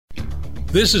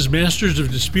This is Masters of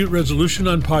Dispute Resolution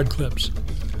on Podclips.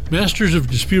 Masters of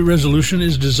Dispute Resolution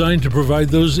is designed to provide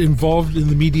those involved in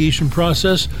the mediation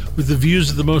process with the views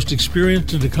of the most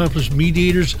experienced and accomplished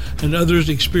mediators and others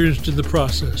experienced in the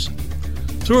process.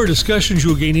 Through our discussions,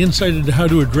 you will gain insight into how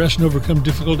to address and overcome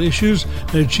difficult issues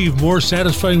and achieve more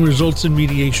satisfying results in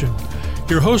mediation.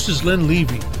 Your host is Len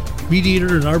Levy,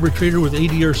 mediator and arbitrator with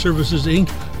ADR Services, Inc.,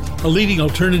 a leading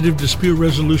alternative dispute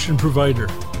resolution provider.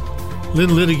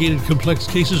 Len litigated complex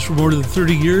cases for more than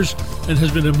 30 years and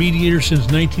has been a mediator since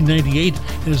 1998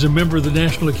 and is a member of the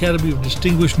National Academy of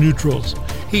Distinguished Neutrals.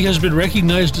 He has been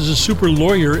recognized as a super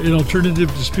lawyer in alternative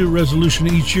dispute resolution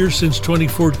each year since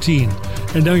 2014.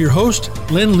 And now your host,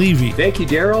 Len Levy. Thank you,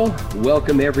 Daryl.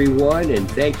 Welcome, everyone, and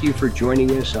thank you for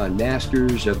joining us on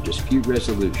Masters of Dispute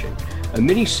Resolution, a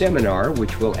mini seminar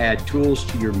which will add tools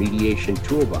to your mediation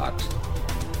toolbox.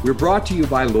 We're brought to you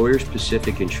by Lawyers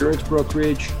Pacific Insurance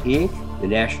Brokerage, Inc., the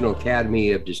National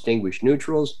Academy of Distinguished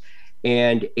Neutrals,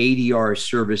 and ADR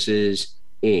Services,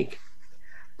 Inc.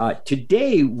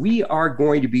 Today, we are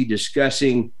going to be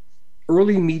discussing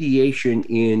early mediation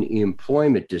in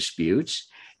employment disputes,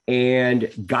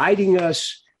 and guiding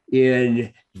us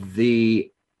in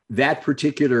that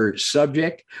particular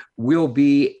subject will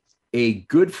be a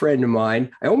good friend of mine.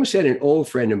 I almost said an old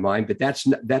friend of mine, but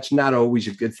that's not always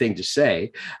a good thing to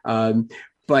say.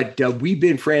 But we've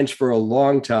been friends for a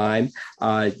long time.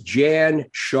 Jan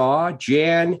Schau.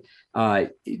 Jan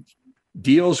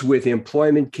deals with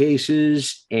employment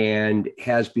cases and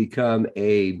has become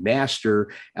a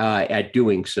master at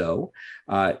doing so.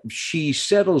 She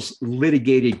settles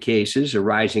litigated cases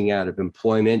arising out of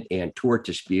employment and tort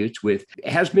disputes with,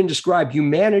 has been described,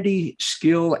 humanity,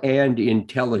 skill, and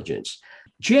intelligence.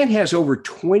 Jan has over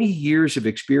 20 years of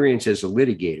experience as a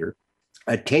litigator,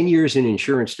 10 years in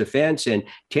insurance defense, and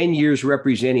 10 years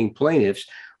representing plaintiffs,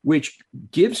 which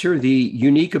gives her the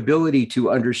unique ability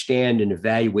to understand and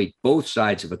evaluate both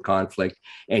sides of a conflict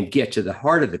and get to the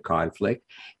heart of the conflict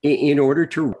in order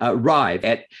to arrive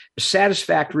at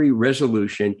satisfactory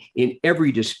resolution in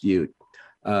every dispute,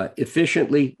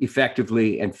 efficiently,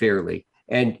 effectively, and fairly,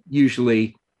 and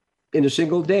usually in a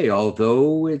single day,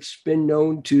 although it's been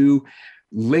known to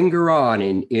linger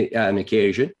on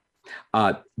occasion.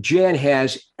 Jan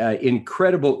has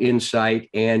incredible insight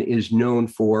and is known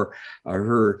for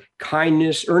her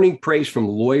kindness, earning praise from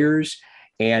lawyers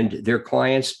and their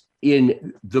clients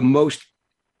in the most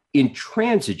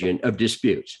intransigent of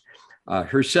disputes.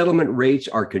 Her settlement rates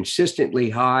are consistently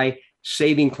high,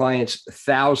 saving clients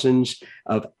thousands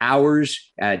of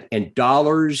hours and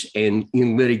dollars in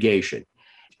litigation.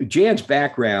 Jan's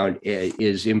background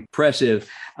is impressive.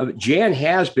 Jan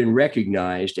has been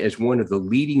recognized as one of the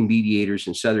leading mediators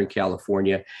in Southern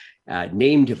California,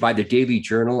 named by the Daily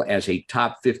Journal as a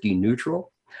top 50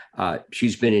 neutral.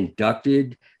 She's been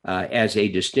inducted as a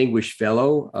distinguished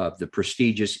fellow of the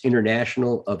prestigious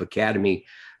International Academy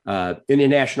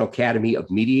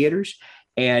of Mediators,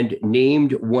 and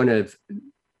named one of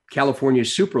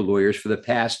California's super lawyers for the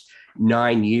past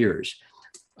 9 years.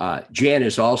 Jan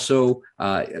is also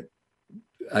in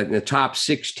the top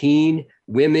 16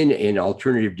 women in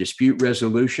alternative dispute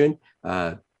resolution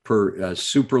per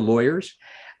super lawyers,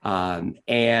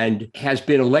 and has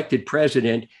been elected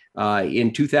president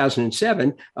in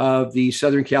 2007 of the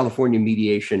Southern California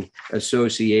Mediation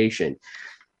Association.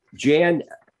 Jan,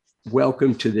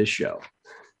 welcome to this show.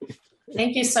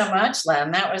 Thank you so much,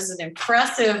 Len. That was an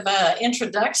impressive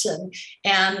introduction.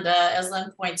 And as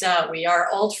Len points out, we are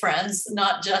old friends,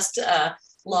 not just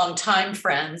longtime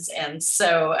friends. And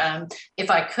so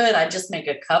if I could, I'd just make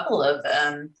a couple of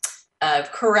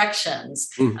corrections.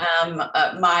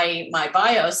 My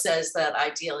bio says that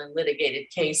I deal in litigated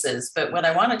cases, but what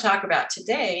I want to talk about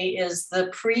today is the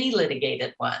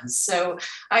pre-litigated ones. So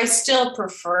I still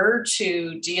prefer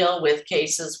to deal with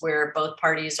cases where both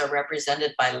parties are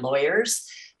represented by lawyers.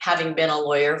 Having been a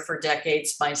lawyer for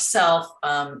decades myself,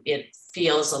 it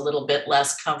feels a little bit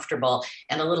less comfortable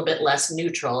and a little bit less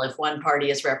neutral if one party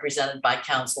is represented by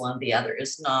counsel and the other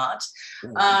is not.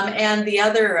 And the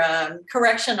other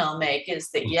correction I'll make is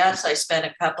that, yes, I spent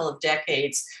a couple of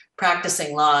decades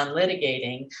practicing law and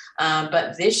litigating,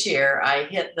 but this year I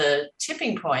hit the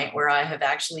tipping point where I have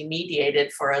actually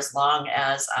mediated for as long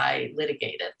as I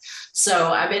litigated. So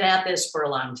I've been at this for a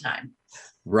long time.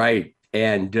 Right.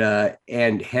 And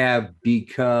have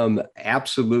become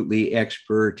absolutely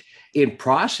expert in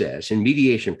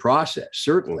mediation process,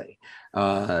 certainly.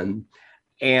 And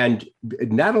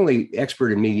not only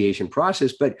expert in mediation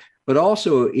process, but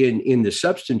also in the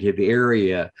substantive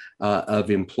area of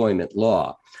employment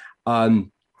law.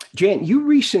 Jan, you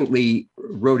recently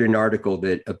wrote an article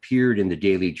that appeared in the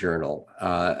Daily Journal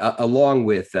along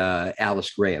with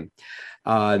Alice Graham.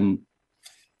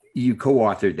 You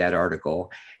co-authored that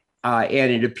article,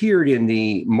 and it appeared in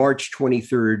the March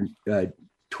 23rd,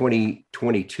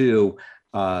 2022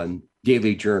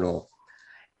 Daily Journal.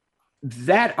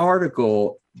 That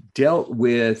article dealt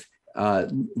with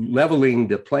leveling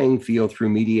the playing field through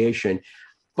mediation,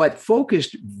 but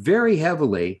focused very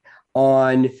heavily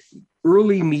on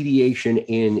early mediation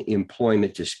in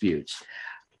employment disputes.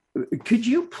 Could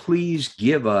you please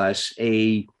give us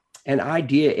an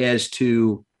idea as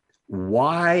to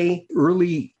why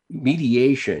early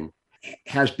mediation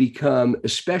has become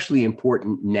especially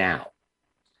important now?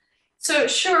 So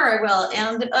sure, I will.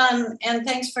 And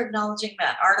thanks for acknowledging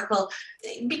that article.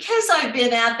 Because I've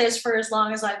been at this for as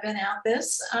long as I've been at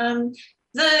this,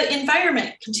 the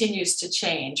environment continues to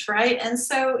change, right? And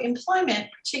so employment,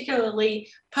 particularly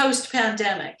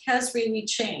post-pandemic, has really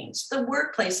changed. The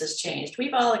workplace has changed.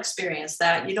 We've all experienced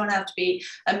that. You don't have to be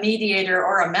a mediator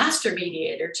or a master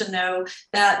mediator to know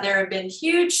that there have been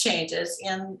huge changes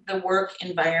in the work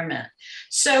environment.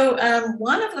 So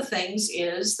one of the things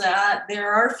is that there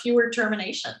are fewer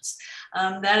terminations.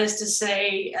 That is to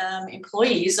say,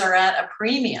 employees are at a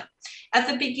premium. At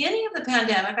the beginning of the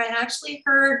pandemic, I actually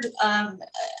heard a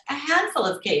handful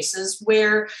of cases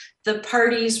where the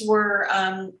parties were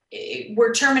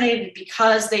terminated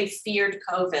because they feared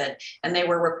COVID and they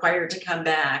were required to come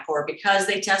back, or because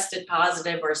they tested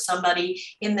positive, or somebody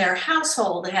in their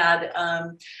household had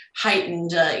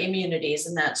heightened immunities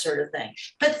and that sort of thing.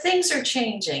 But things are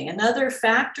changing. Another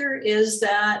factor is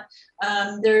that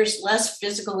there's less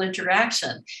physical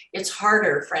interaction. It's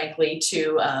harder, frankly,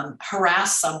 to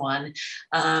harass someone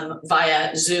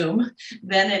via Zoom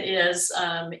than it is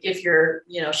if you're,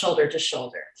 shoulder to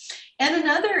shoulder. And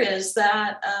another is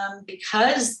that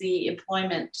because the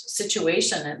employment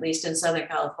situation, at least in Southern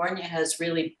California, has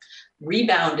really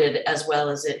rebounded as well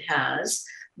as it has,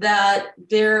 that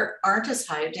there aren't as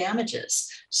high damages.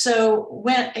 So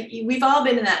when we've all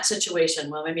been in that situation,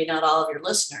 well, maybe not all of your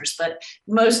listeners, but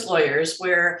most lawyers,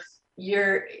 where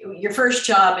your first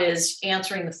job is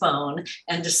answering the phone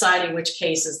and deciding which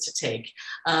cases to take.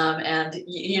 And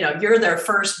you're their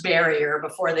first barrier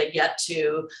before they get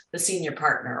to the senior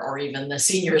partner or even the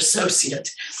senior associate.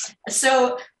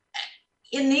 So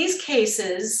in these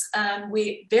cases,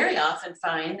 we very often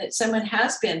find that someone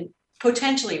has been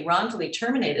potentially wrongfully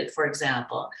terminated, for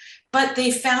example, but they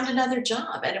found another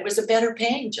job and it was a better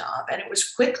paying job and it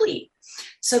was quickly.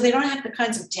 So they don't have the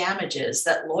kinds of damages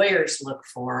that lawyers look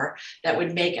for that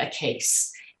would make a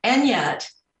case. And yet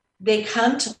they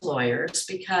come to lawyers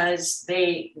because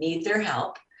they need their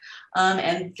help.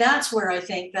 And that's where I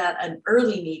think that an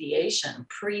early mediation,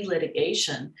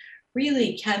 pre-litigation,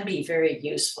 really can be very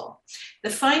useful. The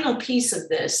final piece of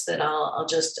this that I'll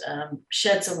just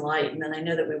shed some light, and then I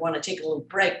know that we want to take a little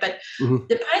break, but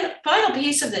the final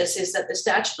piece of this is that the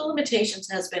statute of limitations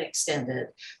has been extended.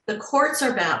 The courts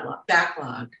are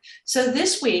backlogged. So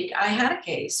this week I had a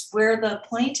case where the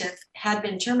plaintiff had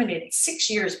been terminated 6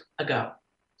 years ago.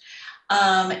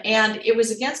 And it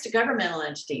was against a governmental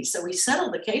entity. So we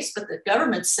settled the case, but the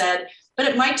government said, but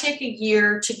it might take a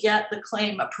year to get the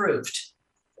claim approved.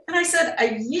 And I said,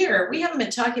 a year? We haven't been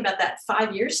talking about that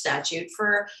 5-year statute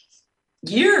for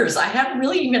years. I haven't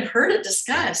really even heard it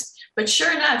discussed. But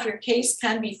sure enough, your case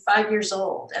can be 5 years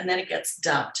old and then it gets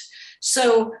dumped.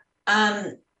 So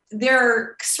there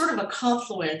are sort of a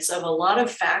confluence of a lot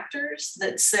of factors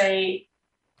that say,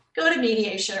 go to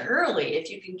mediation early. If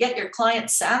you can get your client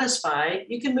satisfied,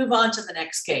 you can move on to the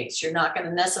next case. You're not going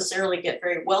to necessarily get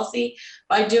very wealthy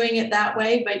by doing it that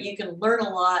way, but you can learn a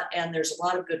lot, and there's a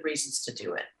lot of good reasons to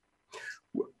do it.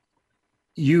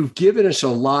 You've given us a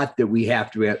lot that we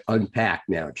have to unpack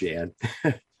now, Jan.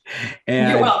 And,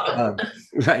 you're welcome.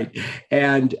 Right.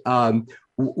 And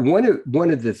one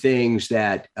of the things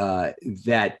that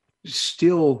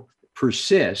still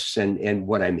persists, and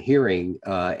what I'm hearing,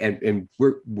 and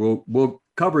we'll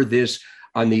cover this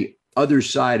on the other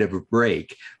side of a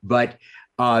break, but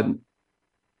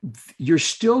you're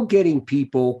still getting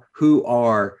people who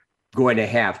are going to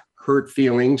have hurt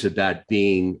feelings about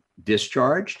being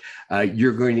discharged.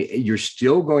 You're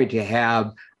still going to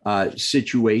have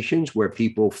situations where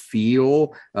people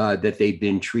feel that they've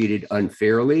been treated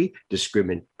unfairly.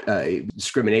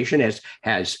 Discrimination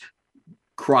has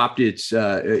cropped its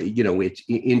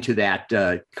into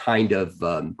that kind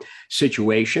of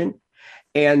situation.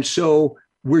 And so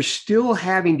we're still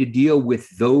having to deal with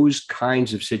those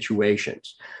kinds of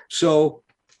situations. So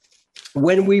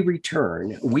when we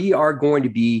return, we are going to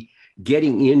be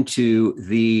getting into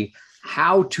the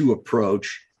how to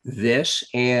approach this.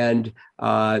 And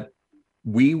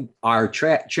we are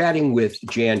chatting with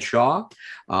Jan Shaw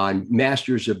on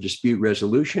Masters of Dispute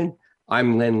Resolution.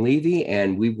 I'm Len Levy,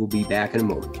 and we will be back in a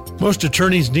moment. Most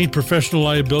attorneys need professional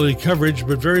liability coverage,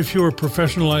 but very few are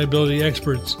professional liability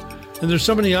experts. And there's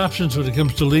so many options when it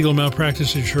comes to legal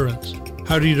malpractice insurance.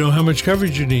 How do you know how much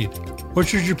coverage you need? What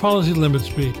should your policy limits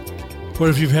be? What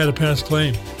if you've had a past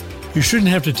claim? You shouldn't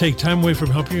have to take time away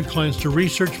from helping your clients to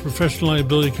research professional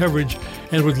liability coverage,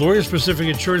 and with lawyer-specific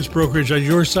insurance brokerage on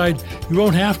your side, you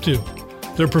won't have to.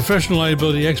 Their professional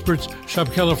liability experts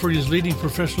shop California's leading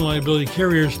professional liability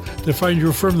carriers to find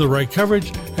your firm the right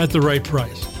coverage at the right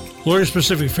price.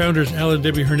 Lawyer-specific founders Al and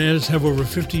Debbie Hernandez have over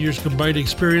 50 years combined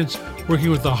experience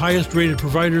working with the highest-rated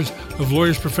providers of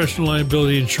lawyers' professional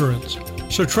liability insurance.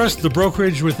 So trust the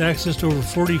brokerage with access to over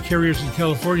 40 carriers in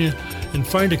California and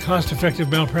find a cost-effective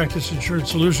malpractice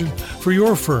insurance solution for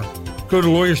your firm. Go to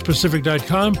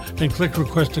lawyerspecific.com and click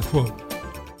Request a Quote.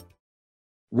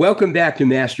 Welcome back to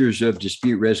Masters of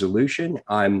Dispute Resolution.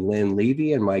 I'm Len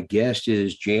Levy, and my guest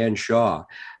is Jan Shaw.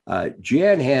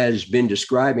 Jan has been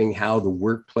describing how the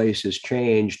workplace has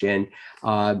changed and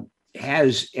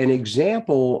has an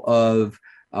example of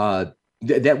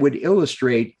that would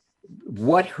illustrate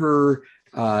what her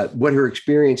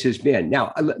experience has been.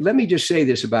 Now, let me just say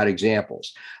this about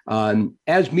examples.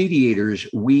 As mediators,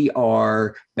 we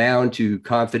are bound to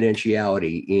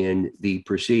confidentiality in the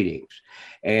proceedings.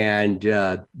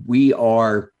 And we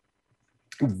are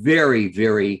very,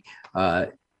 very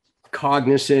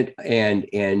cognizant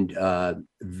and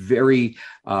very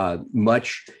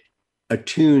much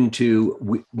attuned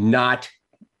to not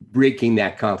breaking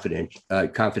that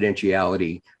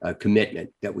confidentiality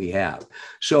commitment that we have.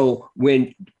 So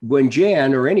when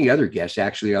Jan or any other guest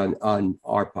actually on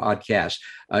our podcast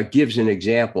gives an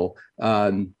example,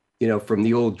 from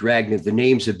the old Dragnet, the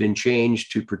names have been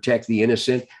changed to protect the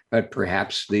innocent, but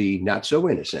perhaps the not so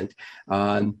innocent.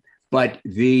 But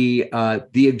the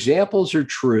examples are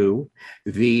true.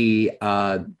 The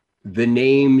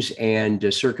names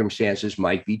and circumstances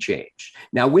might be changed.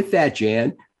 Now, with that,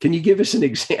 Jan, can you give us an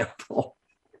example?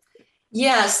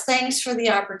 Yes, thanks for the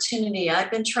opportunity.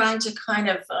 I've been trying to kind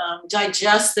of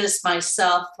digest this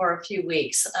myself for a few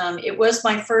weeks. It was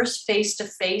my first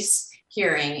face-to-face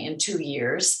hearing in 2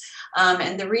 years.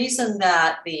 And the reason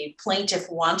that the plaintiff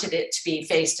wanted it to be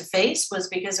face-to-face was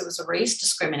because it was a race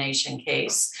discrimination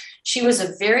case. She was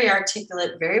a very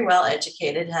articulate, very well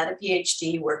educated, had a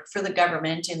PhD, worked for the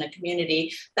government in a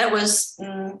community that was,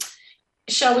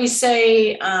 shall we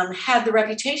say, had the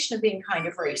reputation of being kind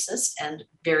of racist and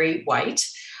very white.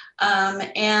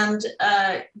 And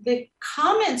the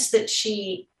comments that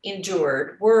she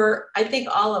endured were, I think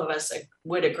all of us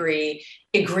would agree,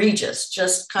 egregious,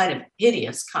 just kind of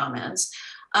hideous comments.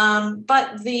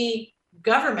 But the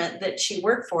government that she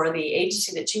worked for, the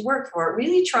agency that she worked for,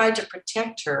 really tried to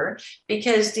protect her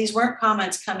because these weren't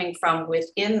comments coming from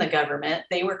within the government.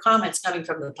 They were comments coming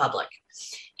from the public.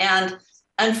 And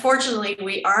unfortunately,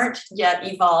 we aren't yet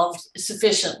evolved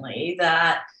sufficiently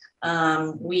that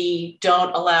we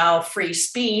don't allow free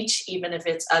speech, even if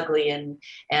it's ugly and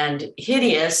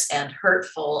hideous and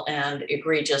hurtful and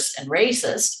egregious and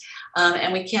racist,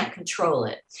 and we can't control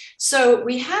it. So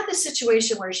we had the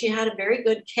situation where she had a very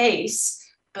good case,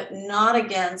 but not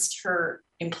against her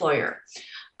employer.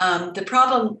 The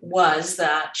problem was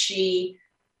that she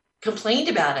complained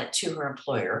about it to her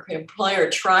employer. Her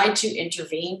employer tried to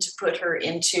intervene to put her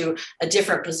into a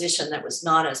different position that was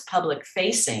not as public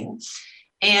facing.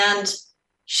 And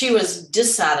she was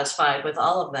dissatisfied with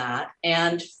all of that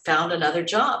and found another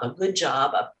job, a good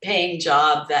job, a paying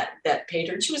job that paid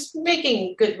her. She was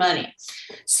making good money.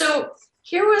 So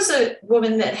here was a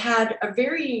woman that had a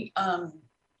very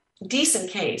decent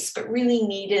case, but really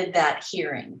needed that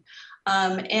hearing.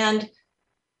 And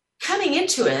coming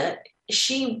into it,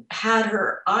 she had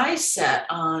her eyes set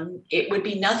on it would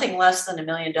be nothing less than $1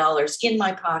 million in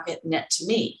my pocket net to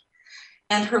me.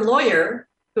 And her lawyer,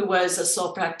 who was a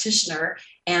sole practitioner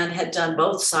and had done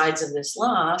both sides of this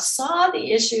law, saw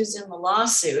the issues in the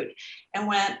lawsuit and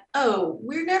went, oh,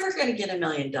 we're never going to get $1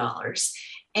 million.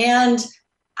 And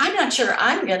I'm not sure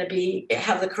I'm going to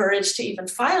have the courage to even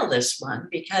file this one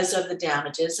because of the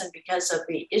damages and because of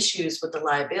the issues with the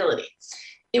liability.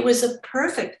 It was a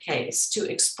perfect case to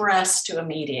express to a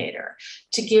mediator,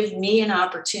 to give me an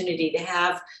opportunity to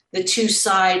have the two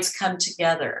sides come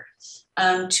together,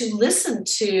 to listen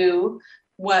to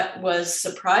what was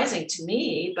surprising to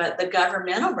me, but the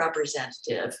governmental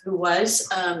representative who was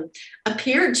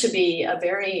appeared to be a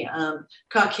very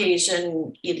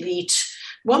Caucasian elite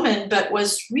woman, but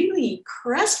was really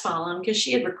crestfallen because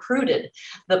she had recruited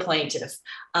the plaintiff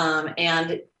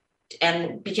and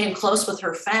and became close with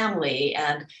her family,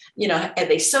 and and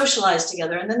they socialized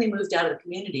together, and then they moved out of the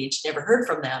community and she never heard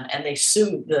from them, and they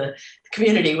sued the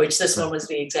community, which this one was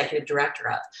the executive director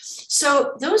of.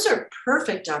 So those are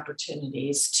perfect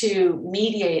opportunities to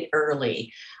mediate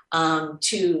early,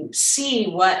 to see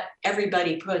what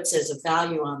everybody puts as a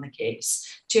value on the case,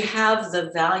 to have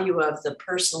the value of the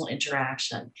personal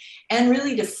interaction, and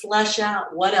really to flesh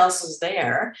out what else is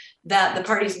there that the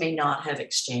parties may not have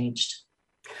exchanged.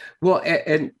 Well,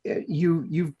 and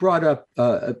you've brought up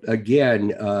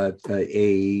again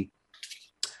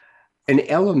an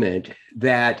element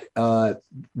that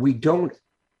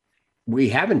we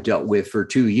haven't dealt with for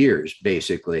 2 years,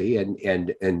 basically,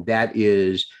 and that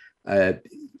is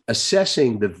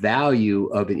assessing the value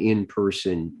of an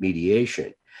in-person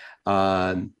mediation.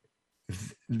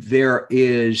 There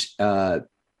is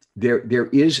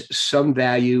some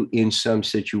value in some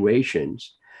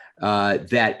situations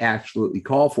that absolutely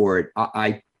call for it.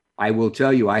 I will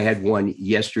tell you, I had one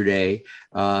yesterday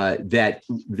that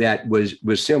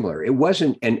was similar. It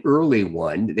wasn't an early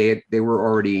one; they were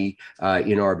already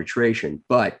in arbitration,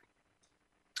 but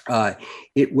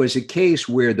it was a case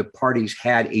where the parties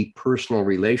had a personal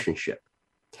relationship,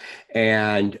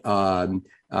 and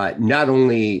not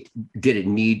only did it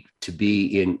need to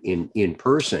be in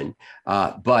person,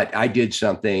 but I did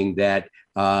something that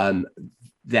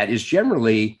is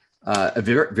generally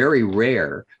very, very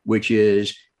rare, which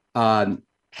is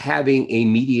having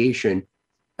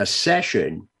a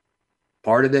session,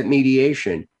 part of that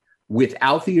mediation,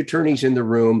 without the attorneys in the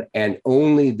room and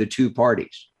only the two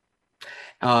parties.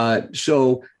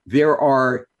 So there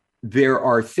are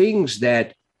things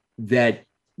that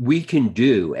we can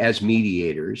do as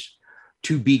mediators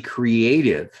to be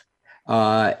creative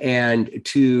and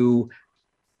to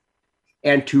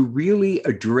really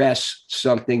address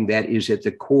something that is at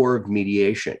the core of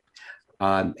mediation.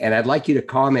 And I'd like you to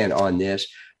comment on this,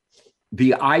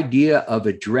 the idea of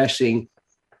addressing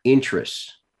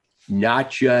interests, not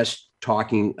just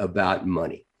talking about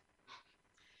money.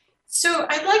 So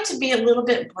I'd like to be a little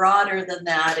bit broader than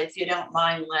that, if you don't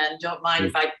mind, Len. Don't mind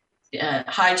if I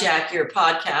hijack your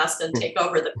podcast and take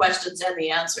over the questions and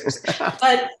the answers.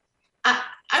 But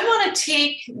I want to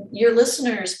take your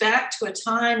listeners back to a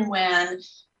time when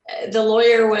the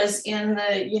lawyer was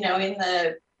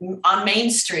on Main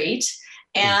Street,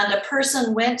 and a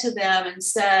person went to them and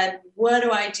said, "What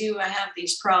do I do? I have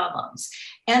these problems."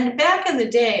 And back in the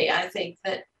day, I think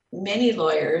that many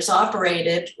lawyers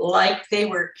operated like they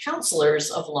were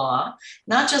counselors of law,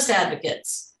 not just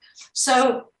advocates.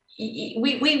 So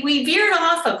we veered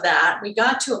off of that. We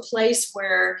got to a place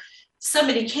where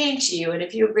somebody came to you, and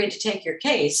if you agreed to take your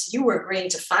case, you were agreeing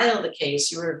to file the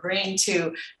case, you were agreeing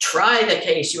to try the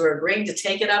case, you were agreeing to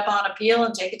take it up on appeal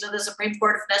and take it to the Supreme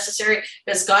Court if necessary,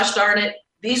 because gosh darn it,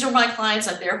 these are my clients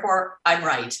and therefore I'm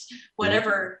right,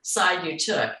 whatever side you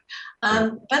took.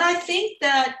 But I think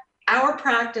that our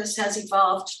practice has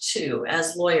evolved too,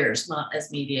 as lawyers, not as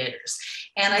mediators.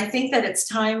 And I think that it's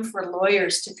time for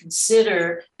lawyers to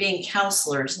consider being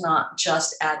counselors, not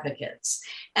just advocates.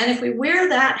 And if we wear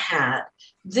that hat,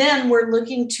 then we're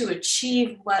looking to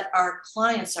achieve what our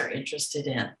clients are interested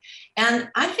in. And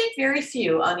I think very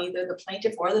few on either the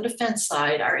plaintiff or the defense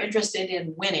side are interested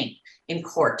in winning in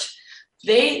court.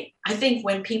 I think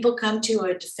when people come to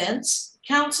a defense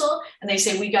counsel and they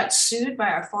say, "We got sued by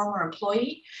our former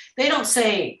employee," they don't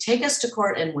say, "Take us to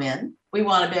court and win. We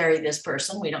want to bury this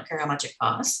person. We don't care how much it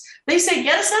costs." They say,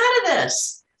 "Get us out of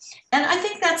this." And I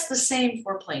think that's the same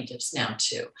for plaintiffs now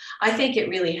too. I think it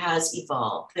really has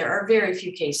evolved. There are very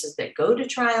few cases that go to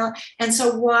trial. And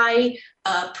so why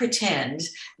pretend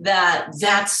that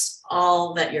that's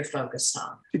all that you're focused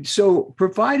on? So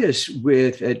provide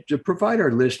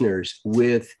our listeners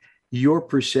with your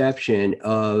perception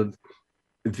of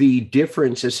the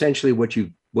difference. Essentially what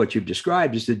you've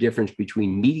described is the difference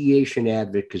between mediation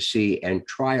advocacy and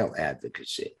trial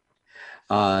advocacy.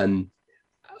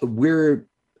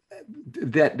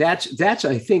 That's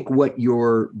I think what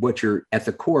you're at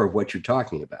the core of what you're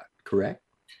talking about, correct?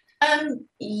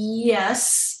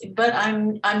 Yes, but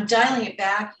I'm dialing it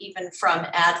back even from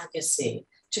advocacy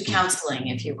to counseling,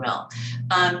 if you will.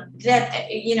 One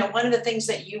of the things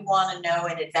that you want to know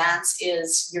in advance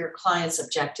is your client's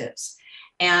objectives.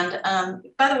 And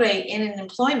by the way, in an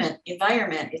employment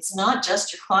environment, it's not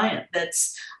just your client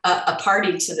that's a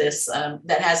party to this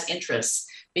that has interests.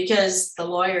 because the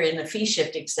lawyer in the fee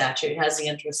shifting statute has the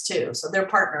interest too. So they're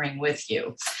partnering with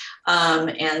you.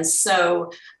 And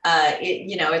so,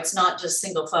 it's not just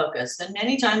single focused. And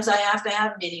many times I have to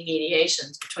have mini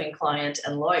mediations between client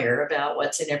and lawyer about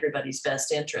what's in everybody's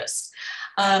best interest.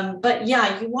 But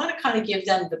yeah, you want to kind of give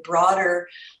them the broader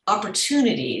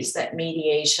opportunities that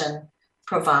mediation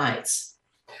provides.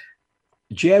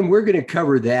 Jan, we're going to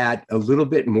cover that a little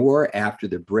bit more after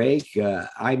the break.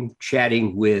 I'm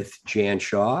chatting with Jan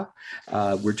Shaw.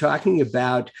 We're talking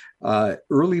about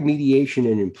early mediation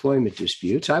in employment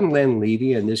disputes. I'm Len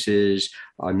Levy, and this is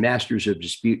on Masters of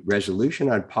Dispute Resolution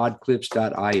on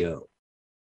podclips.io.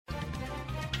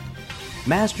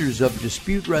 Masters of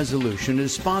Dispute Resolution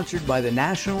is sponsored by the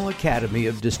National Academy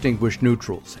of Distinguished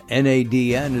Neutrals.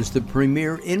 NADN is the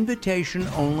premier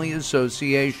invitation-only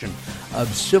association of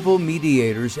civil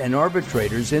mediators and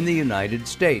arbitrators in the United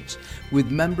States, with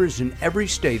members in every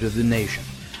state of the nation.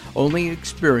 Only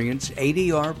experienced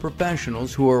ADR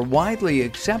professionals who are widely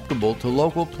acceptable to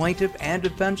local plaintiff and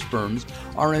defense firms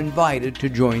are invited to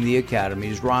join the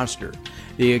Academy's roster.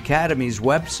 The Academy's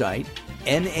website,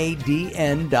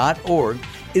 NADN.org,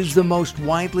 is the most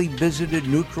widely visited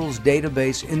neutrals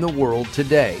database in the world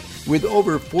today, with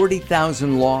over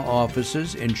 40,000 law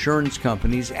offices, insurance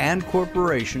companies, and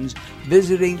corporations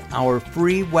visiting our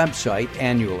free website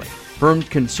annually. Firms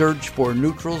can search for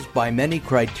neutrals by many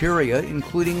criteria,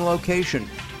 including location,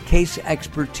 case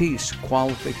expertise,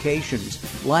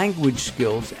 qualifications, language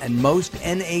skills, and most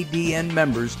NADN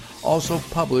members also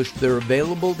publish their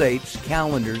available dates,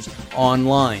 calendars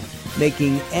online,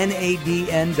 making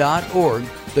NADN.org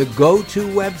the go-to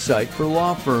website for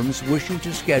law firms wishing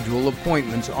to schedule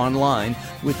appointments online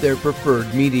with their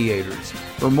preferred mediators.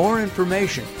 For more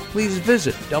information, please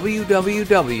visit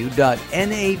www.nadn.org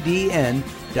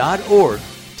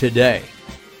today.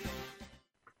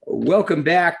 Welcome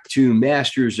back to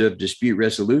Masters of Dispute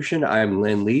Resolution. I'm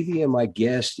Len Levy, and my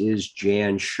guest is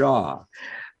Jan Shaw.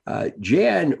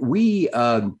 Jan, we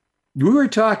were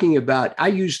talking about, I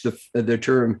used the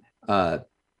term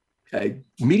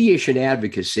mediation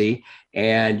advocacy,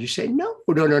 and you say, no.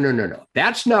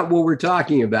 That's not what we're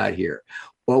talking about here.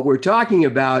 What we're talking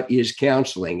about is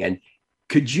counseling. And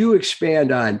could you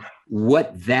expand on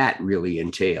what that really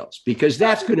entails? Because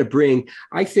that's going to bring,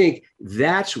 I think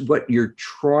that's what you're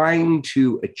trying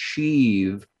to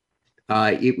achieve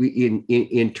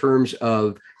in terms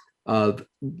of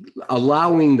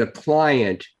allowing the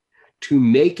client to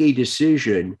make a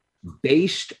decision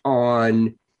based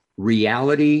on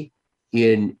reality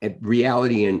in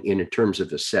terms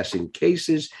of assessing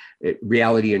cases,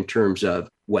 reality in terms of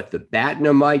what the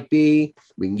BATNA might be.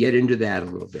 We can get into that a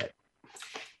little bit.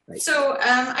 Right. So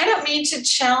I don't mean to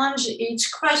challenge each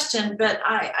question, but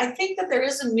I think that there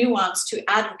is a nuance to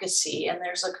advocacy, and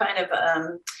there's a kind of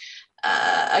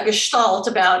a gestalt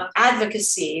about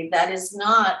advocacy that is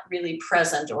not really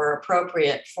present or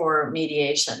appropriate for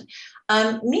mediation.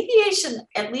 Mediation,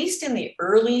 at least in the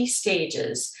early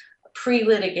stages,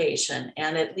 pre-litigation,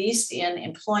 and at least in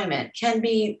employment, can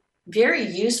be very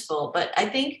useful, but I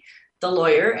think the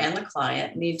lawyer and the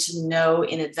client need to know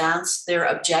in advance their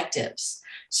objectives.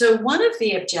 So one of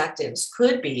the objectives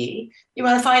could be, you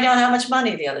want to find out how much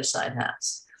money the other side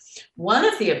has. One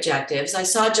of the objectives, I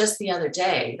saw just the other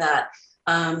day that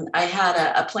I had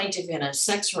a plaintiff in a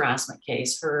sex harassment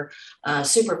case. Her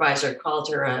supervisor called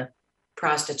her a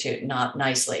prostitute, not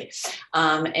nicely.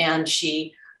 And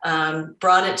she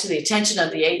brought it to the attention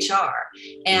of the HR.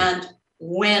 And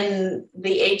when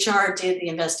the HR did the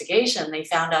investigation, they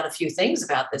found out a few things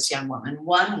about this young woman.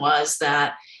 One was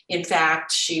that, in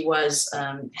fact, she was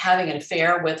having an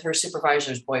affair with her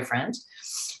supervisor's boyfriend.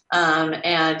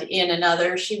 And in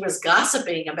another, she was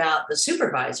gossiping about the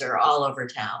supervisor all over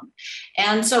town.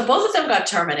 And so both of them got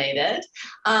terminated.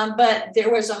 But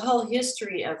there was a whole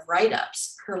history of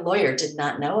write-ups her lawyer did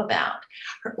not know about.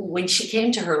 When she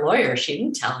came to her lawyer, she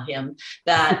didn't tell him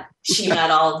that she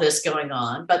had all of this going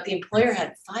on, but the employer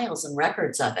had files and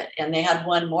records of it. And they had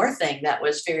one more thing that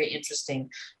was very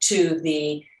interesting to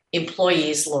the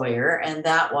employee's lawyer, and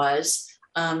that was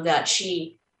that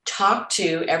she talked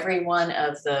to every one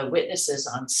of the witnesses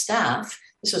on staff.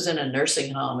 This was in a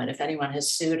nursing home. And if anyone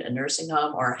has sued a nursing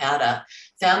home or had a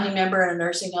family member in a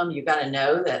nursing home, you've got to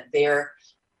know that they're,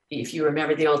 if you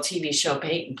remember the old TV show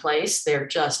Peyton Place, they're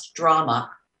just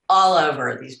drama all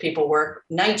over. These people work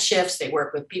night shifts. They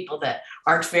work with people that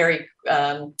aren't very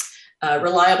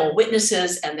reliable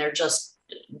witnesses, and they're just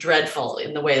dreadful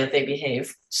in the way that they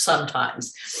behave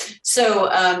sometimes.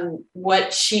 So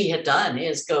what she had done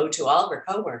is go to all of her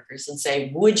coworkers and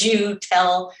say, would you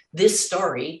tell this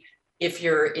story if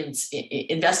you're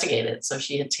investigated. So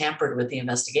she had tampered with the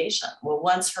investigation. Well,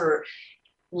 once her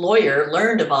lawyer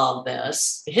learned of all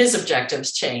this, his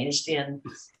objectives changed in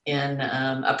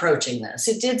approaching this.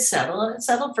 It did settle, and it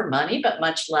settled for money, but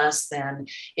much less than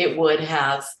it would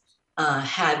have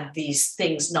had these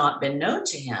things not been known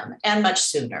to him, and much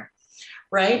sooner,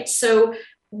 right? So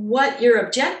what your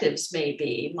objectives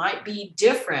might be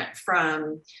different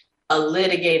from a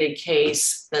litigated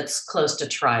case that's close to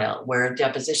trial, where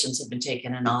depositions have been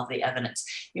taken and all the evidence.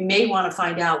 You may want to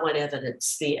find out what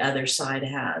evidence the other side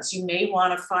has. You may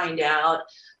want to find out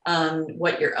how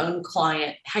your own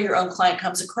client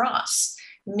comes across.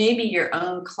 Maybe your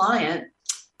own client,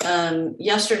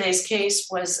 yesterday's case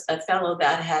was a fellow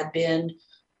that had been,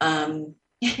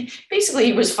 basically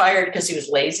he was fired because he was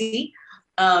lazy.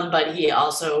 But he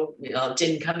also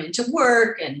didn't come into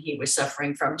work, and he was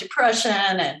suffering from depression,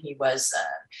 and he was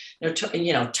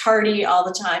tardy all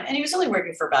the time. And he was only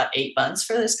working for about 8 months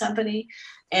for this company.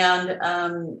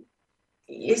 And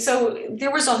so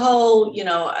there was a whole,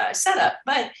 setup.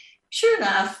 But sure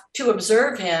enough, to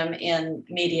observe him in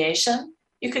mediation,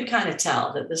 you could kind of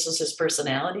tell that this was his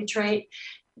personality trait.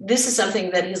 This is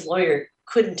something that his lawyer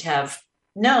couldn't have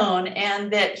known,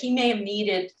 and that he may have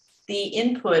needed the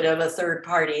input of a third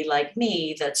party like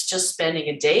me that's just spending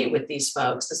a day with these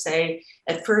folks to say,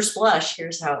 at first blush,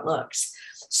 here's how it looks.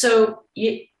 So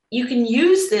you can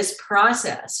use this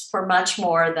process for much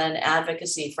more than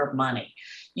advocacy for money.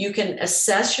 You can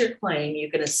assess your claim. You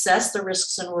can assess the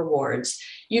risks and rewards.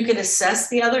 You can assess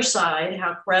the other side,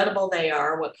 how credible they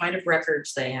are, what kind of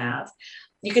records they have.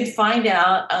 You can find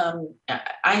out,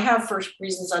 I have, for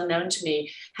reasons unknown to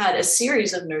me, had a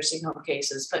series of nursing home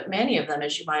cases, but many of them,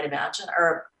 as you might imagine,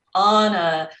 are on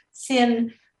a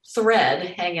thin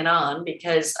thread hanging on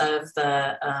because of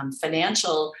the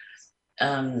financial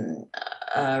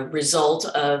result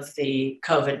of the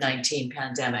COVID-19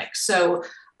 pandemic. So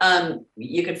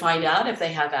you can find out if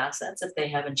they have assets, if they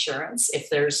have insurance, if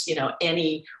there's,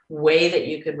 any way that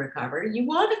you can recover.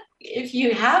 If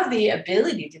you have the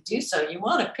ability to do so, you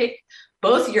want to pick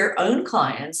both your own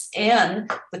clients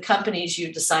and the companies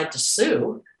you decide to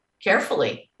sue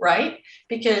carefully, right?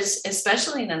 Because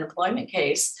especially in an employment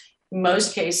case,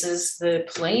 most cases, the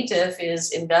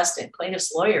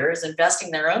plaintiff's lawyer is investing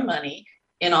their own money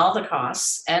in all the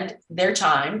costs, and their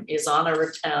time is on a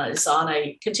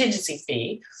contingency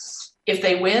fee. If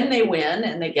they win,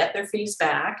 and they get their fees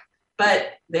back,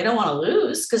 but they don't want to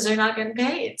lose because they're not getting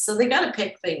paid. So they got to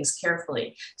pick things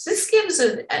carefully. So this gives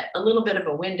a little bit of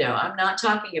a window. I'm not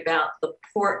talking about the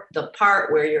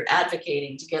part where you're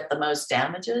advocating to get the most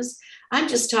damages. I'm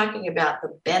just talking about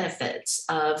the benefits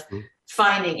of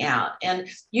finding out. And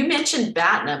you mentioned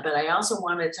BATNA, but I also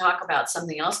want to talk about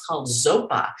something else called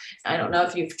ZOPA. I don't know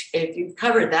if you've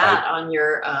covered that on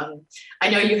your,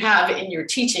 I know you have in your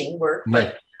teaching work,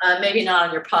 but maybe not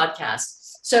on your podcast.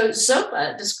 So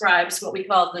ZOPA describes what we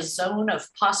call the zone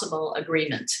of possible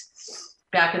agreement.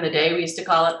 Back in the day, we used to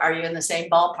call it, are you in the same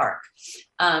ballpark?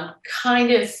 Kind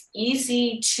of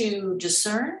easy to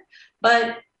discern,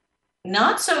 but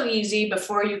not so easy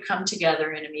before you come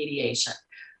together in a mediation.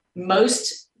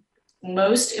 Most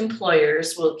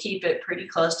employers will keep it pretty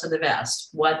close to the vest,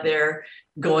 what they're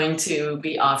going to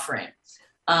be offering.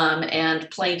 And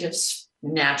plaintiffs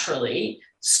naturally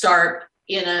start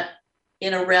in a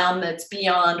realm that's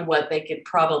beyond what they could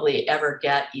probably ever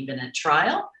get even at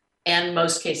trial. And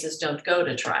most cases don't go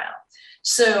to trial.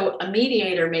 So a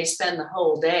mediator may spend the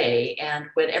whole day, and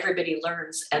what everybody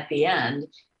learns at the end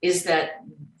is that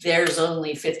there's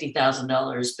only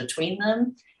 $50,000 between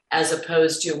them, as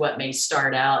opposed to what may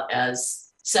start out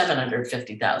as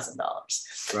 $750,000.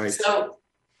 Right. So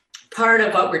part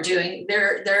of what we're doing,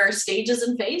 there are stages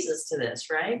and phases to this,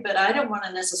 right? But I don't want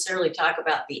to necessarily talk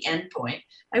about the end point.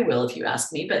 I will if you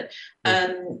ask me, but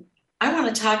I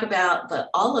want to talk about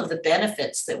all of the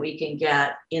benefits that we can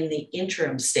get in the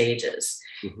interim stages.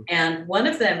 Mm-hmm. And one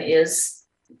of them is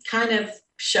kind of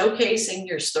showcasing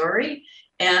your story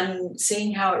and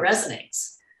seeing how it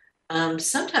resonates.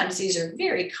 Sometimes these are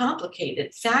very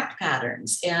complicated fact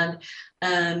patterns. And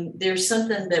there's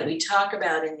something that we talk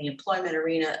about in the employment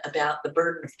arena about the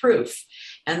burden of proof,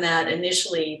 and that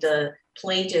initially the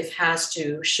plaintiff has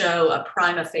to show a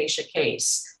prima facie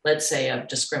case, let's say, of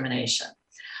discrimination.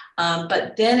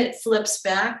 But then it flips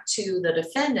back to the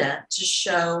defendant to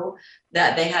show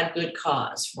that they had good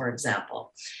cause, for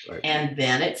example. Right. And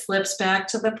then it flips back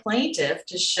to the plaintiff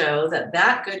to show that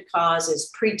that good cause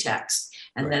is pretext,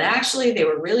 and right. that actually they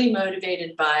were really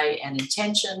motivated by an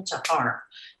intention to harm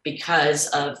because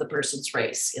of the person's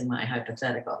race in my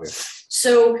hypothetical. Yeah.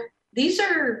 So these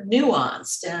are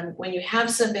nuanced. And when you have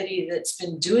somebody that's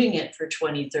been doing it for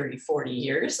 20, 30, 40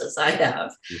 years, as I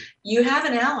have, you have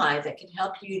an ally that can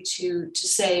help you to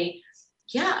say,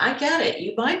 yeah, I get it.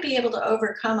 You might be able to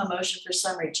overcome a motion for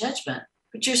summary judgment,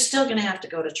 but you're still going to have to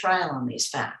go to trial on these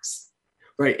facts.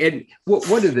 Right. And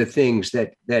one of the things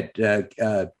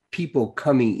that people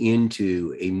coming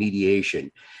into a mediation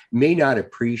may not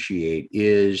appreciate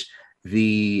is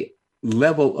the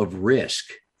level of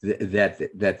risk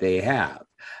that they have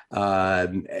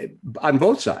on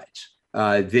both sides.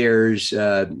 There's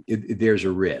a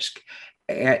risk,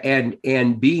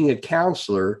 and being a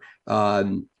counselor,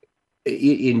 it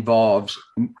involves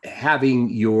having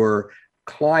your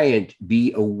client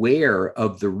be aware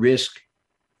of the risk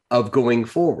of going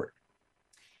forward.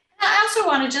 I also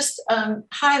want to just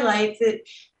highlight that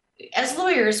as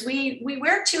lawyers, we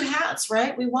wear two hats,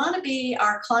 right? We want to be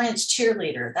our client's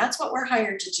cheerleader. That's what we're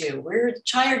hired to do. We're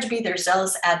hired to be their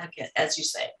zealous advocate, as you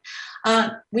say.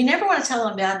 We never want to tell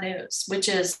them bad news, which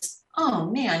is, oh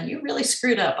man, you really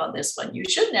screwed up on this one. You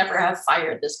should never have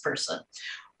fired this person.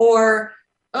 Or,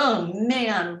 oh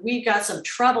man, we got some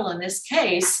trouble in this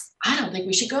case. I don't think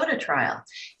we should go to trial.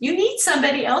 You need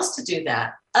somebody else to do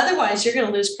that. Otherwise, you're going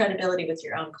to lose credibility with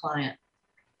your own client.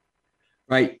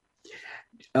 Right.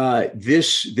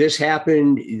 This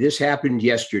happened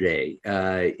yesterday,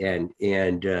 and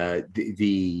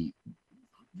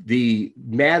the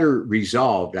matter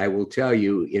resolved, I will tell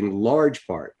you, in large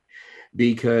part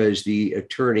because the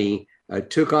attorney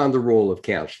took on the role of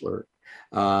counselor,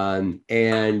 and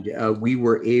we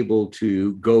were able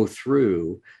to go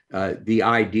through the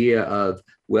idea of,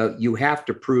 well, you have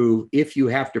to prove, if you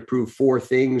have to prove four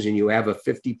things and you have a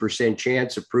 50%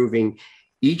 chance of proving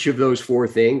each of those four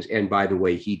things, and by the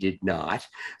way, he did not,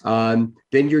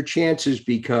 then your chances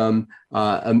become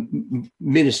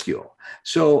minuscule.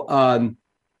 So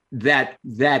that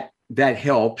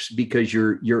helps because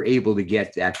you're able to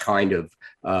get that kind of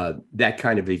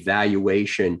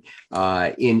evaluation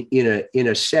in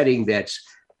a setting that's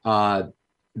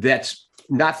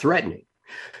not threatening.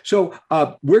 So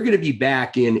we're going to be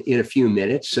back in a few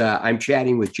minutes. I'm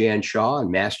chatting with Jan Schau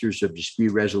on Masters of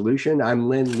Dispute Resolution. I'm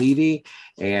Len Levy,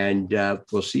 and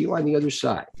we'll see you on the other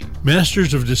side.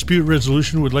 Masters of Dispute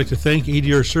Resolution would like to thank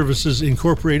ADR Services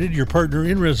Incorporated, your partner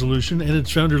in resolution, and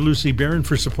its founder, Lucy Barron,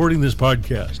 for supporting this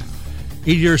podcast.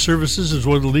 ADR Services is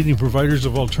one of the leading providers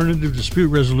of alternative dispute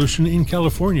resolution in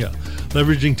California.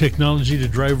 Leveraging technology to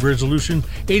drive resolution,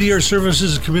 ADR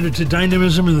Services is committed to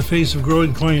dynamism in the face of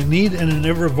growing client need and an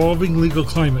ever-evolving legal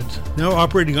climate. Now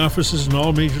operating offices in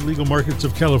all major legal markets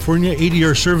of California,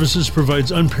 ADR Services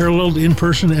provides unparalleled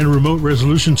in-person and remote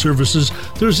resolution services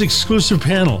through its exclusive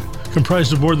panel,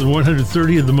 comprised of more than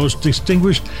 130 of the most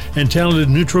distinguished and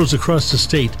talented neutrals across the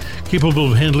state,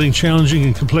 capable of handling challenging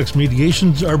and complex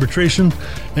mediations, arbitration,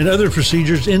 and other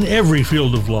procedures in every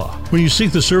field of law. When you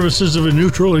seek the services of a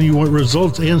neutral and you want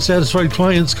results and satisfied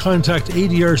clients, contact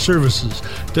ADR Services,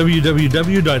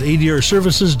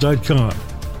 www.adrservices.com.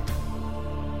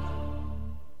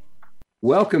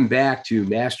 Welcome back to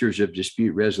Masters of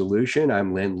Dispute Resolution.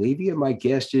 I'm Len Levy, and my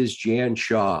guest is Jan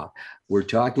Schau. We're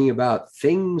talking about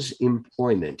things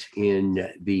employment in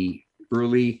the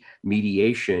early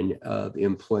mediation of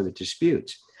employment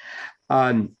disputes.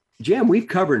 Jan, we've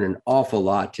covered an awful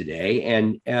lot today,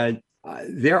 and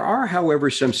there are, however,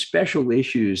 some special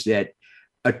issues that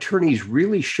attorneys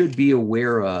really should be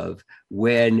aware of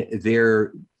when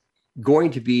they're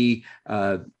going to be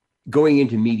going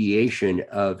into mediation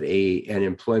of an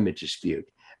employment dispute.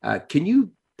 Can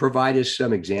you provide us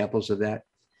some examples of that?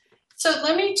 So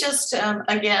let me just,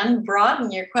 again,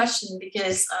 broaden your question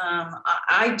because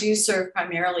I do serve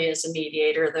primarily as a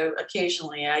mediator, though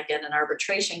occasionally I get an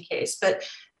arbitration case. But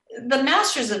the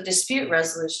Masters of Dispute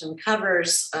Resolution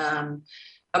covers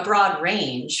a broad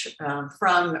range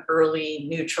from early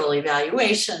neutral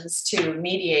evaluations to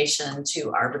mediation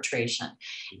to arbitration.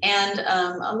 And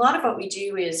a lot of what we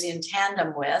do is in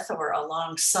tandem with or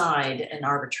alongside an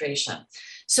arbitration.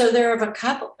 So there are a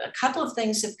couple of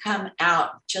things have come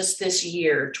out just this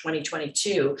year,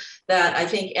 2022, that I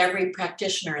think every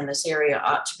practitioner in this area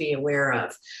ought to be aware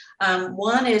of.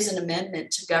 One is an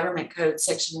amendment to Government Code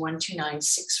Section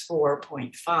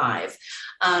 12964.5,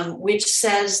 which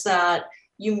says that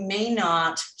you may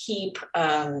not keep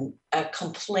a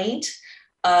complaint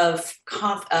of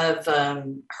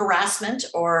harassment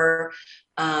or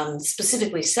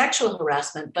specifically sexual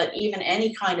harassment, but even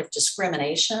any kind of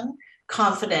discrimination,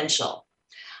 confidential.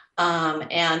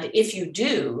 And if you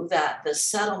do, that the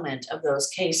settlement of those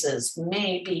cases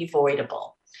may be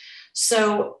voidable.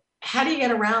 So how do you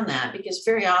get around that? Because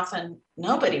very often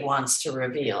nobody wants to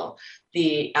reveal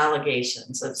the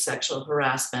allegations of sexual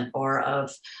harassment or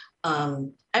of,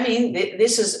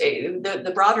 this is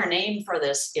the broader name for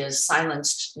this is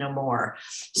silenced no more.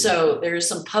 So there's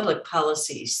some public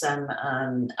policy, some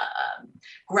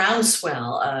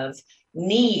groundswell of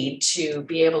need to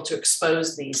be able to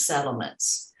expose these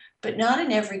settlements, but not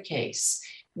in every case.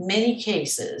 Many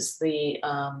cases, the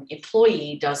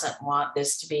employee doesn't want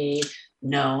this to be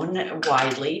known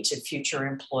widely to future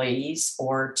employees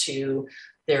or to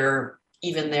their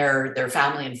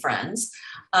family and friends,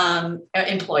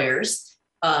 employers,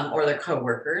 or their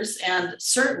coworkers. And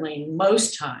certainly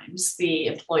most times the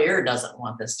employer doesn't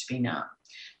want this to be known.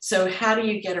 So how do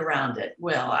you get around it?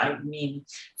 Well, I mean,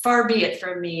 far be it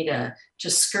from me to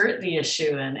skirt the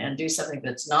issue and do something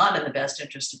that's not in the best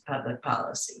interest of public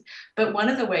policy. But one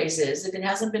of the ways is, if it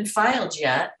hasn't been filed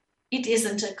yet, it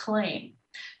isn't a claim.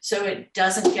 So it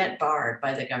doesn't get barred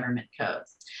by the government code.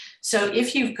 So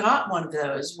if you've got one of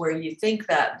those where you think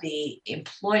that the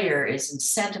employer is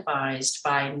incentivized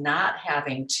by not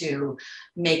having to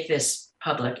make this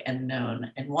public and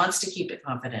known and wants to keep it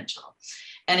confidential,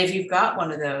 and if you've got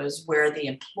one of those where the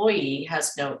employee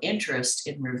has no interest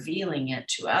in revealing it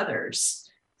to others,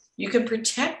 you can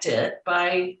protect it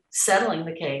by settling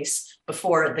the case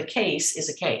before the case is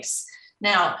a case.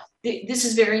 Now, this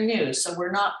is very new, so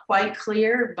we're not quite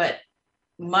clear, but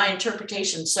my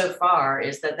interpretation so far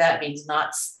is that means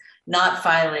not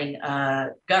filing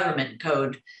government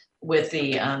code with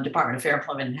the Department of Fair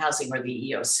Employment and Housing or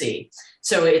the EOC.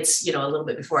 So it's, a little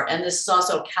bit before. And this is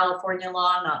also California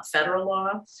law, not federal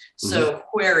law. So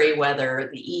query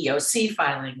whether the EOC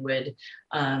filing would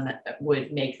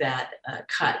make that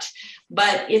cut.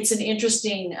 But it's an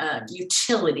interesting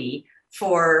utility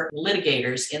for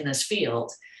litigators in this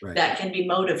field. Right. That can be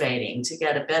motivating to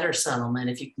get a better settlement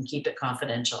if you can keep it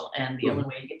confidential. And the only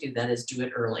way you can do that is do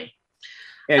it early.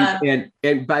 And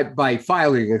by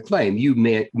filing a claim, you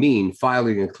mean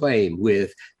filing a claim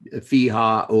with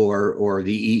FEHA or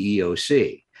the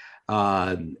EEOC,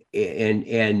 a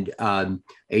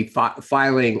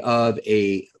filing of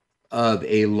a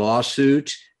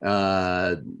lawsuit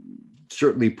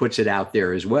certainly puts it out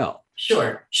there as well.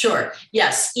 Sure.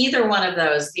 Yes, either one of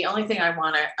those. The only thing I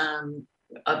want to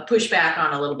push back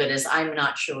on a little bit is I'm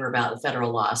not sure about the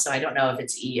federal law, so I don't know if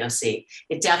it's EEOC.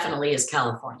 It definitely is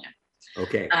California.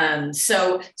 Okay.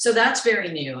 So that's very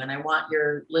new, and I want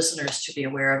your listeners to be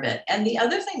aware of it. And the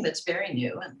other thing that's very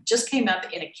new and just came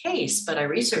up in a case, but I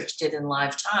researched it in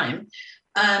live time,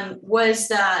 was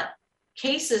that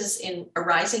cases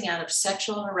arising out of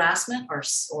sexual harassment or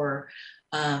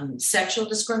sexual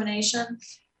discrimination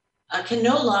can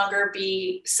no longer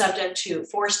be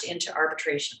forced into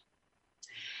arbitration.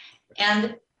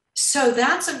 And so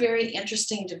that's a very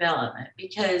interesting development,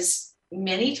 because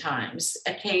many times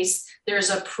there's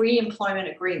a pre-employment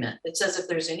agreement that says if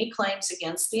there's any claims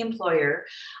against the employer,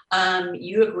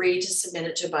 you agree to submit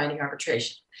it to binding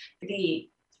arbitration. The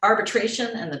arbitration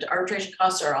and the arbitration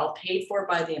costs are all paid for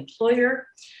by the employer.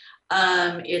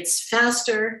 It's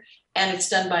faster, and it's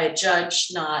done by a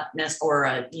judge, or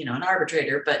an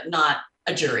arbitrator, but not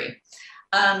a jury.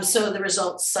 So the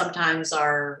results sometimes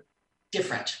are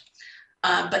different.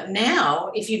 But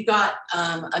now, if you've got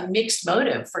a mixed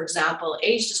motive, for example,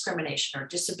 age discrimination or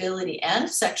disability and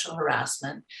sexual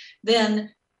harassment,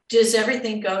 then does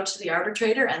everything go to the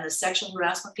arbitrator and the sexual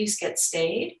harassment piece get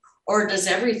stayed? Or does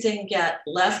everything get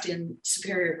left in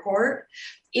superior court?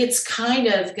 It's kind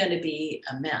of going to be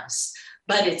a mess.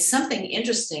 But it's something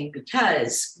interesting,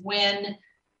 because when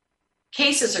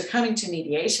cases are coming to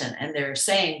mediation and they're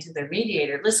saying to their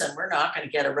mediator, listen, we're not going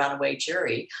to get a runaway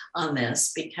jury on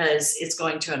this because it's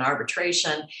going to an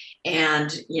arbitration.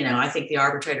 And, I think the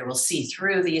arbitrator will see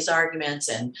through these arguments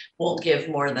and won't give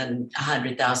more than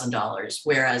 $100,000,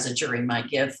 whereas a jury might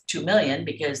give $2 million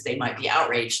because they might be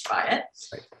outraged by it.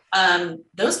 Right.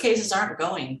 Those cases aren't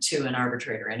going to an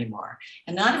arbitrator anymore.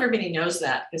 And not everybody knows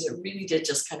that, because it really did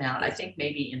just come out, I think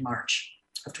maybe in March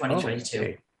of 2022.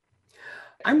 Okay.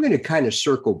 I'm going to kind of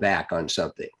circle back on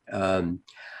something. One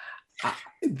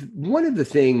of the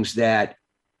things that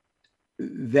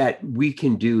we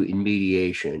can do in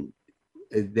mediation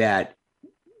that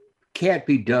can't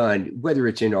be done, whether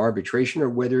it's in arbitration or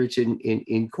whether it's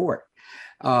in court,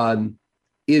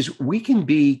 is we can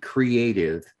be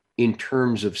creative in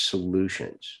terms of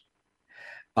solutions.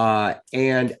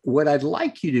 And what I'd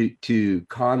like you to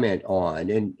comment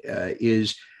on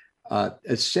is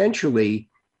essentially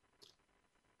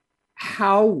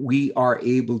how we are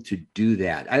able to do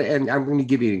that. And I'm going to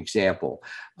give you an example.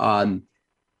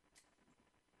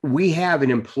 We have an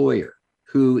employer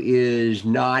who is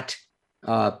not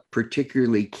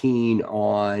particularly keen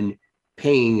on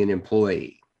paying an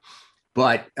employee,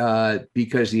 but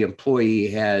because the employee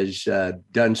has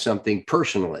done something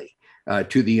personally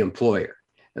to the employer.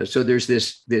 So there's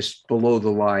this below the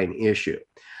line issue.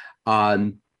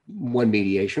 One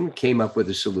mediation came up with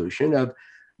a solution of,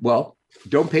 well,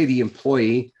 don't pay the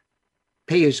employee,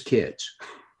 pay his kids,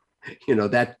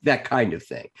 that kind of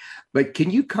thing. But can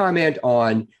you comment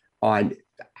on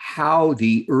how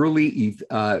the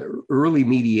early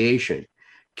mediation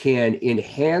can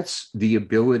enhance the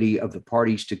ability of the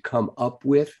parties to come up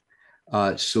with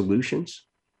solutions?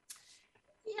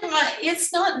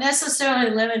 It's not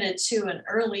necessarily limited to an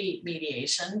early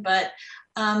mediation, but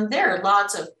there are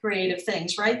lots of creative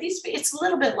things, right? It's a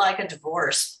little bit like a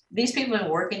divorce. These people have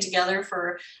been working together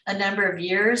for a number of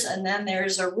years, and then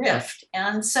there's a rift.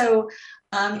 And so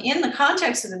in the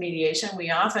context of the mediation,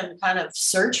 we often kind of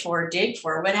dig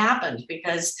for what happened,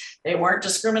 because they weren't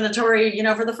discriminatory,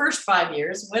 for the first 5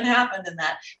 years. What happened in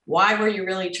that? Why were you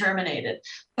really terminated?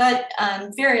 But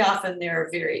very often there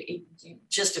are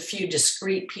just a few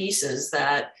discrete pieces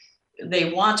that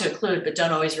they want to include, but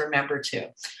don't always remember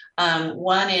to.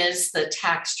 One is the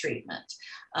tax treatment,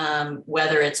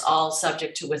 whether it's all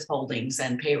subject to withholdings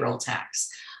and payroll tax.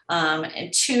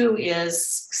 And two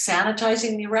is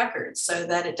sanitizing the records so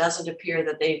that it doesn't appear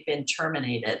that they've been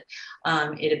terminated.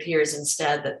 It appears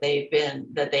instead that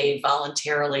they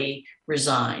voluntarily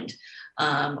resigned,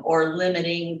 or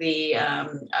limiting the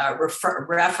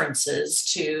references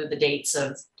to the dates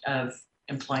of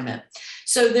employment.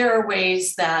 So there are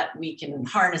ways that we can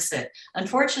harness it.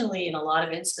 Unfortunately, in a lot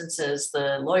of instances,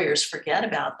 the lawyers forget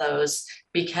about those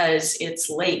because it's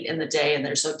late in the day and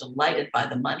they're so delighted by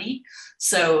the money.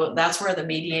 So that's where the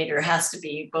mediator has to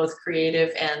be both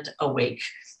creative and awake.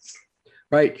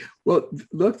 Right. Well,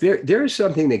 look, there is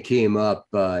something that came up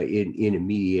in a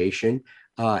mediation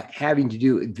having to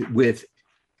do with,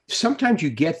 sometimes you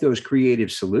get those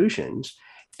creative solutions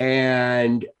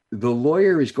and the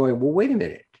lawyer is going, well, wait a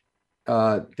minute,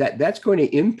 that's going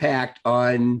to impact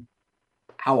on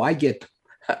how I get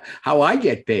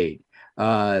paid.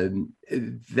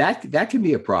 That can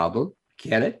be a problem,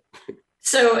 can it?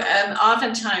 So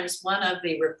oftentimes one of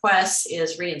the requests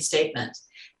is reinstatement.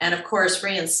 And of course,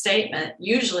 reinstatement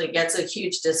usually gets a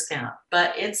huge discount,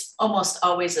 but it's almost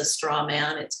always a straw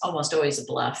man. It's almost always a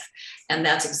bluff. And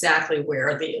that's exactly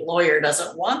where the lawyer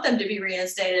doesn't want them to be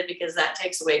reinstated, because that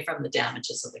takes away from the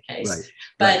damages of the case. Right.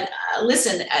 But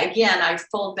listen, again, I've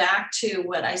pulled back to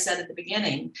what I said at the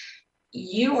beginning.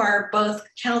 You are both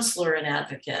counselor and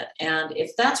advocate. And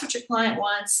if that's what your client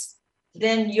wants,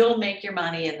 then you'll make your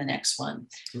money in the next one.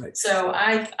 Right. So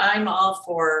I'm all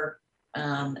for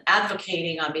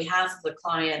advocating on behalf of the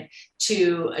client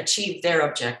to achieve their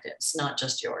objectives, not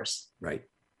just yours. Right.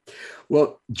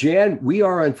 Well, Jan, we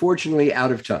are unfortunately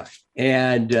out of time,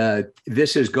 and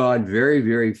this has gone very,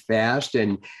 very fast.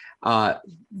 And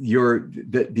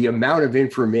the amount of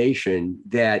information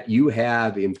that you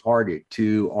have imparted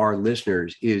to our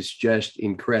listeners is just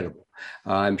incredible.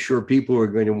 I'm sure people are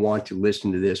going to want to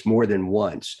listen to this more than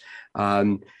once.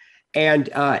 And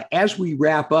as we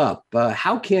wrap up,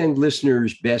 how can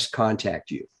listeners best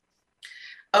contact you?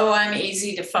 Oh, I'm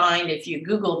easy to find if you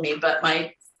Google me, but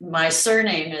my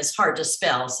surname is hard to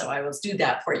spell, so I will do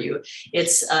that for you.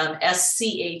 It's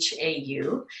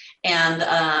Schau,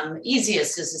 and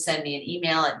easiest is to send me an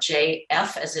email at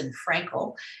JF as in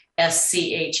Frankel,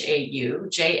 Schau,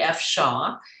 JF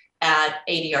Shaw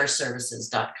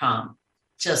 @adrservices.com,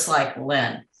 just like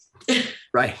Len.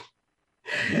 Right.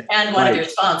 And one of your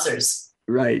sponsors.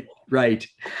 Right.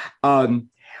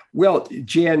 Well,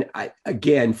 Jan,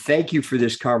 again, thank you for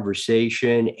this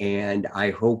conversation, and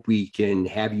I hope we can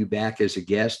have you back as a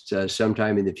guest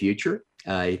sometime in the future,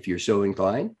 if you're so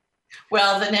inclined.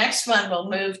 Well, the next one will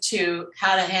move to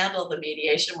how to handle the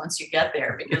mediation once you get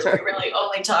there, because we really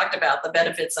only talked about the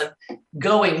benefits of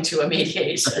going to a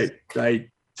mediation. Right.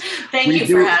 Thank you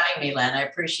for having me, Len. I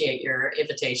appreciate your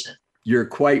invitation. You're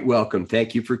quite welcome.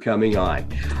 Thank you for coming on.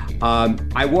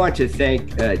 I want to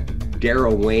thank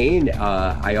Daryl Wayne.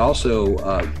 I also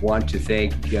want to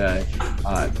thank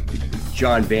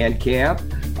John Van Camp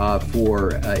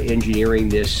for engineering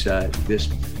this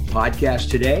podcast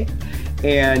today.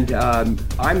 And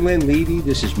I'm Len Levy.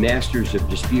 This is Masters of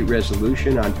Dispute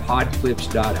Resolution on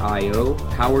podclips.io,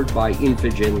 powered by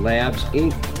Infogen Labs,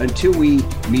 Inc. Until we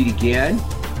meet again,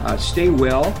 stay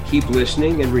well, keep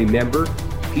listening, and remember,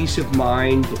 peace of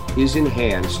mind is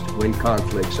enhanced when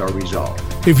conflicts are resolved.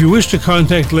 If you wish to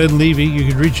contact Len Levy, you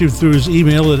can reach him through his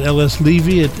email at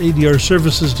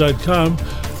lslevy@adrservices.com,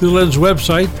 through Len's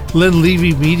website,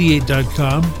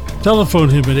 lenlevymediate.com, Telephone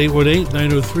him at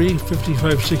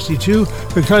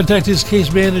 818-903-5562 or contact his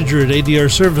case manager at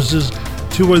ADR Services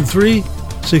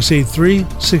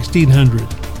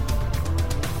 213-683-1600.